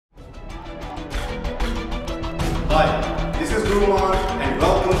Hi, this is Mann and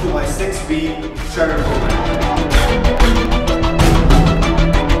welcome to my 6-week shredder program.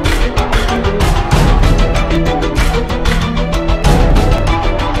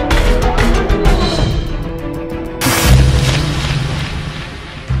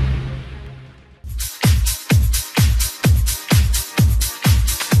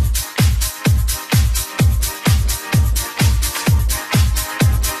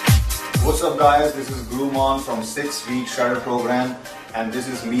 What's up guys, this is Mann from 6-week shredder program and this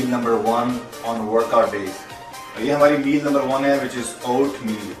is meal number 1 on workout days. ये हमारी meal number 1 है which is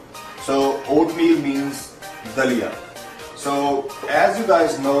oatmeal. So oatmeal means dalia. So as you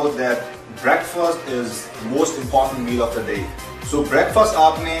guys know that breakfast is most important meal of the day. So breakfast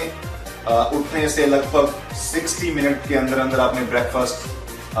आपने उठने से लगभग 60 minute के अंदर आपने breakfast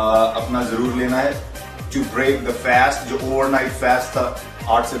अपना जरूर लेना है to break the fast जो overnight fast था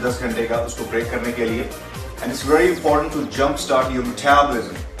 8 से 10 घंटे का, उसको ब्रेक करने के लिए. And it's very important to jump start your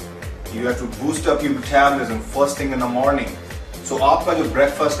metabolism. You have to boost up your metabolism first thing in the morning. So आपका जो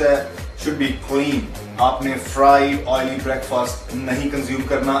breakfast है should be clean. आपने fried oily breakfast नहीं consume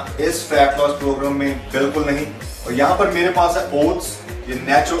करना इस fat loss program में, बिल्कुल नहीं. और यहाँ पर मेरे पास है oats, ये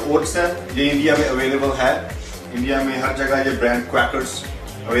natural oats है, ये इंडिया में available है. इंडिया में हर जगह ये brand crackers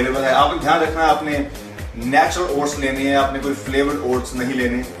available है. आपको ध्यान रखना है आपने नेचुरल ओट्स लेने हैं, आपने कोई फ्लेवर्ड ओट्स नहीं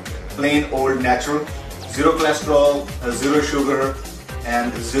लेने. Plane old natural, zero cholesterol, zero sugar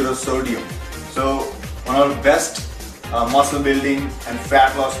and zero sodium. So one of the best muscle building and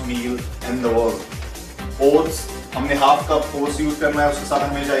fat loss meal in the world. Oats हमने हाफ कप ओट्स यूज करना है, उसके साथ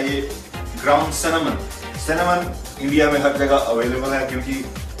हमें चाहिए ground cinnamon. Cinnamon India में हर जगह available है क्योंकि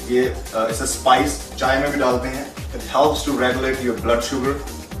ये इसे स्पाइस चाय में भी डालते हैं. It helps to regulate your blood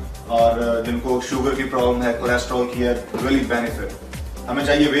sugar और जिनको शुगर की प्रॉब्लम है, कोलेस्ट्रॉल की है, रियली बेनिफिट. हमें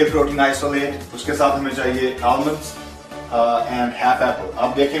चाहिए वे प्रोटीन आइसोलेट, उसके साथ हमें चाहिए आलमंड्स एंड हाफ एप्पल.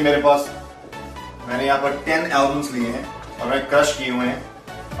 आप देखिए मेरे पास मैंने यहाँ पर 10 आलमंड्स लिए हैं और मैं क्रश किए हुए हैं.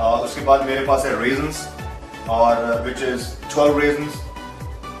 उसके बाद मेरे पास है रेजन्स और विच इज 12 रेजन्स.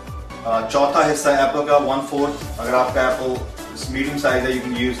 चौथा हिस्सा एप्पल का 1/4. अगर आपका एप्पल मीडियम साइज है you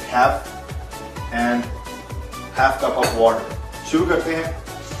can use half and half cup of water. शुरू करते हैं.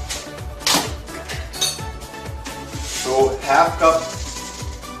 तो हाफ कप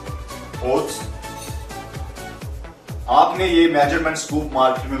ओट्स. आपने ये मेजरमेंट स्कूप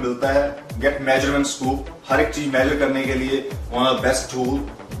मार्केट में मिलता है. Gate measurement scoop. हर एक चीज मेजर करने के लिए one of the best tool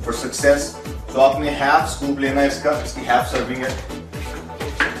for success. तो आपने हाफ स्कूप लेना है इसकी हाफ सर्विंग है.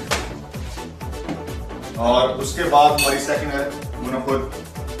 और उसके बाद हमारी सेकंड है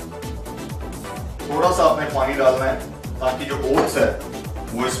थोड़ा सा आपने पानी डालना है ताकि जो ओट्स है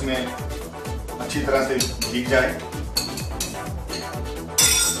वो इसमें अच्छी तरह से भीग जाए.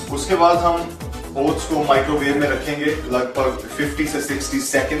 उसके बाद हम ओट्स को माइक्रोवेव में रखेंगे लगभग 50 से 60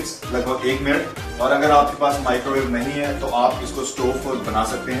 सेकंड्स, लगभग 1 मिनट. और अगर आपके पास माइक्रोवेव नहीं है तो आप इसको स्टोव पर बना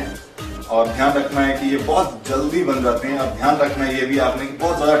सकते हैं. और ध्यान रखना है कि ये बहुत जल्दी बन जाते हैं. अब ध्यान रखना है ये भी आपने कि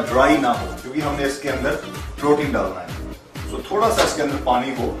बहुत ज्यादा ड्राई ना हो क्योंकि हमने इसके अंदर प्रोटीन डालना है. तो थोड़ा सा इसके अंदर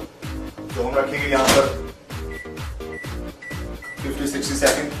पानी हो तो हम रखेंगे यहाँ पर 50-60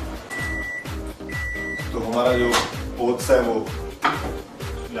 सेकंड. तो हमारा जो ओट्स है वो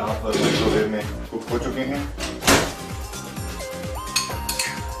यहाँ पर माइक्रोवेव में कुक हो चुके हैं.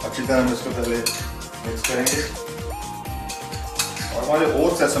 अच्छी तरह हम इसको पहले मिक्स करेंगे. और हमारे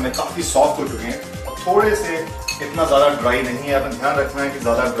ओट्स ऐसे में काफी सॉफ्ट हो चुके हैं और थोड़े से इतना ज्यादा ड्राई नहीं है. आपने ध्यान रखना है कि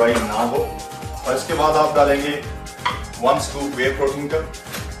ज्यादा ड्राई ना हो. और इसके बाद आप डालेंगे 1 स्कूप वे प्रोटीन का.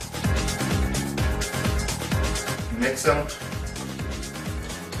 मिक्स हम.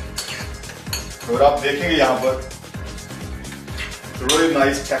 और आप देखेंगे यहाँ पर really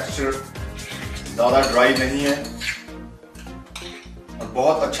nice texture, ज्यादा ड्राई नहीं है और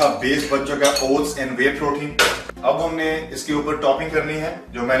बहुत अच्छा बेस बन चुका है ओट्स एंड वे प्रोटीन. अब हमने इसके ऊपर टॉपिंग करनी है.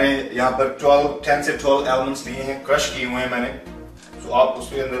 जो मैंने यहाँ पर 10 से 12 आलमंड्स लिए हैं, क्रश किए हुए हैं मैंने. तो आप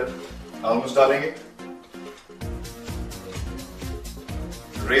उसके अंदर आलमंड्स डालेंगे.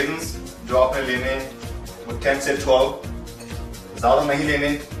 रेजन्स जो आपने लेने हैं वो 10 से 12, ज्यादा नहीं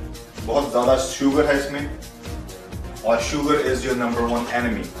लेने, बहुत ज्यादा शुगर है इसमें और sugar is your number 1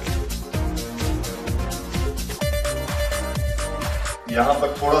 enemy. यहां पर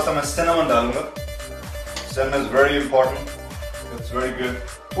थोड़ा सा मैं सिनेमन डालूंगा. Cinnamon is very important. It's very good.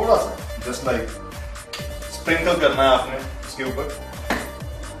 थोड़ा सा जस्ट लाइक स्प्रिंकल करना है आपने इसके ऊपर.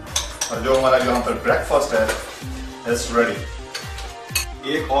 और जो हमारा यहाँ पर ब्रेकफास्ट है इट्स रेडी.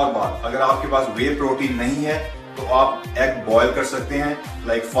 एक और बात, अगर आपके पास वे प्रोटीन नहीं है तो आप एग बॉयल कर सकते हैं,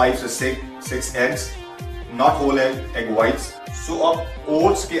 लाइक 5 से 6 eggs, not whole egg whites. सो आप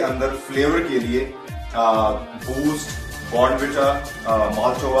ओट्स के अंदर फ्लेवर के लिए बूस्ट, बॉर्नविटा,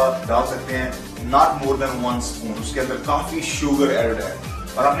 माल्टोवा डाल सकते हैं, नॉट मोर देन 1 स्पून। उसके अंदर काफी शुगर एडेड है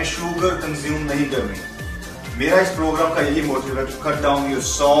और आपने शुगर कंज्यूम नहीं करनी। मेरा इस प्रोग्राम का यही मोटिव है, to cut down your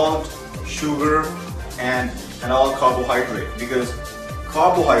salt, sugar and all carbohydrate, because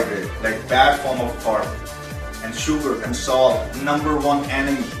carbohydrate, like bad form of carb, and sugar and salt, number 1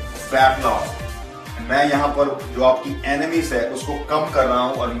 enemy of fat loss. And मैं यहाँ पर जो आपकी enemies है उसको कम कर रहा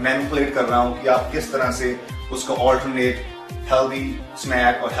हूँ और manipulate कर रहा हूँ कि आप किस तरह से उसको alternate healthy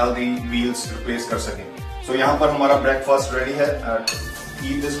snack और healthy meals replace कर सकें। So यहाँ पर हमारा breakfast ready है।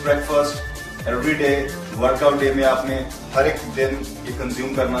 Eat this breakfast every day। Workout day में आपने हर एक दिन ये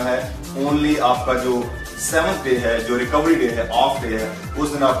कंज्यूम करना है। ओनली आपका जो 7th डे है, जो रिकवरी डे है, ऑफ डे है,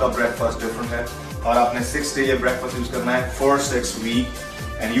 उस दिन आपका ब्रेकफास्ट डिफरेंट है और आपने 6 डे ये ब्रेकफास्ट यूज करना है for 6 weeks,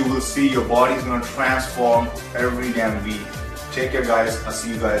 and you will see your body is going to transform every damn week. Take care guys, I'll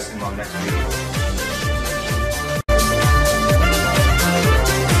see you guys in my next video.